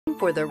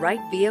For the right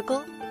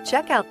vehicle,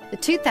 check out the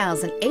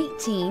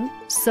 2018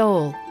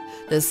 Soul.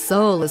 The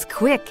Soul is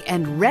quick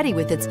and ready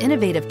with its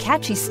innovative,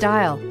 catchy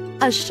style,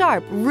 a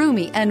sharp,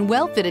 roomy, and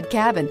well-fitted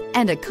cabin,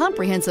 and a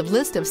comprehensive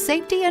list of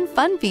safety and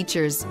fun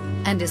features,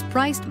 and is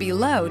priced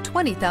below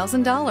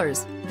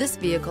 $20,000. This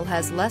vehicle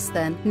has less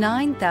than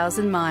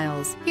 9,000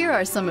 miles. Here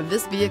are some of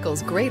this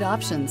vehicle's great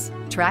options: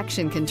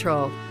 traction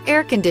control,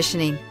 air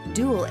conditioning,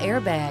 dual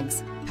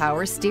airbags,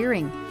 power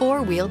steering,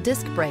 four-wheel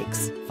disc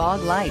brakes,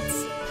 fog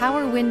lights,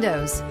 power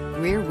windows,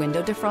 rear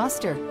window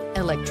defroster,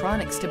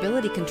 electronic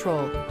stability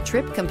control,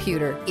 trip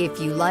computer. If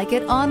you like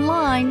it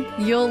online,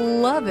 you'll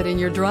love it in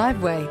your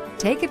driveway.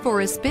 Take it for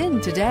a spin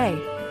today.